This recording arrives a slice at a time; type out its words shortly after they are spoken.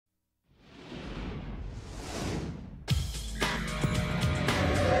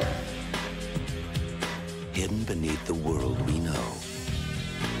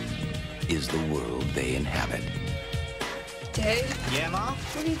have it. Dave? Yeah, Mom?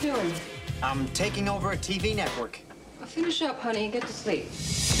 What are you doing? I'm taking over a TV network. Well, finish up, honey, and get to sleep.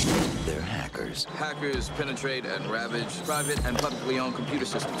 They're hackers. Hackers penetrate and ravage private and publicly owned computer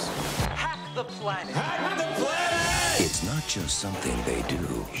systems. Hack the planet! Hack the planet! It's not just something they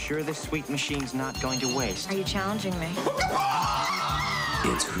do. Sure this sweet machine's not going to waste? Are you challenging me?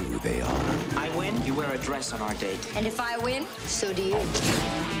 It's who they are. I win, you wear a dress on our date. And if I win, so do you.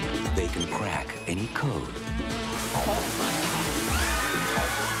 They can crack any code.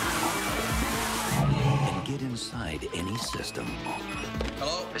 And get inside any system.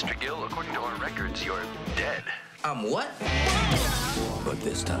 Hello? Mr. Gill, according to our records, you're dead. I'm what? But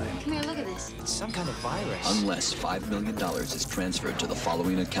this time, Come here, look at this. It's some kind of virus. Unless $5 million is transferred to the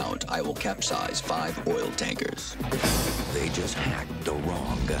following account, I will capsize 5 oil tankers. they just hacked the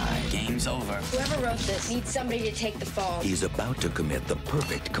wrong guy. Game's over. Whoever wrote this needs somebody to take the fall. He's about to commit the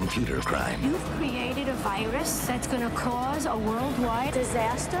perfect computer crime. You've created a virus that's going to cause a worldwide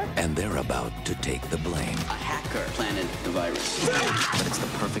disaster? And they're about to take the blame. A hacker planted the virus. But it's the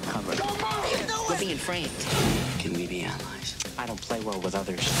perfect cover. We're being framed. Can we be allies? I don't play well with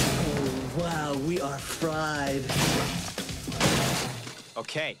others. Wow, we are fried.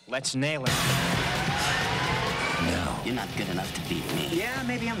 Okay, let's nail it. Now, You're not good enough to beat me. Yeah,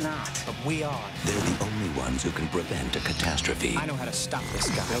 maybe I'm not, but we are. they're the only ones who can prevent a catastrophe. I know how to stop this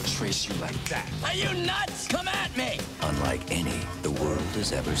guy. They'll trace you like that. Are you nuts? Come at me! Unlike any the world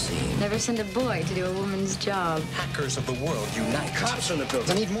has ever seen. Never send a boy to do a woman's job. Hackers of the world unite. Cops on the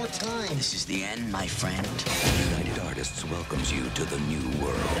building. I need more time. This is the end, my friend. United Artists welcomes you to the new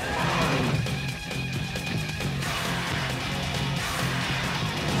world.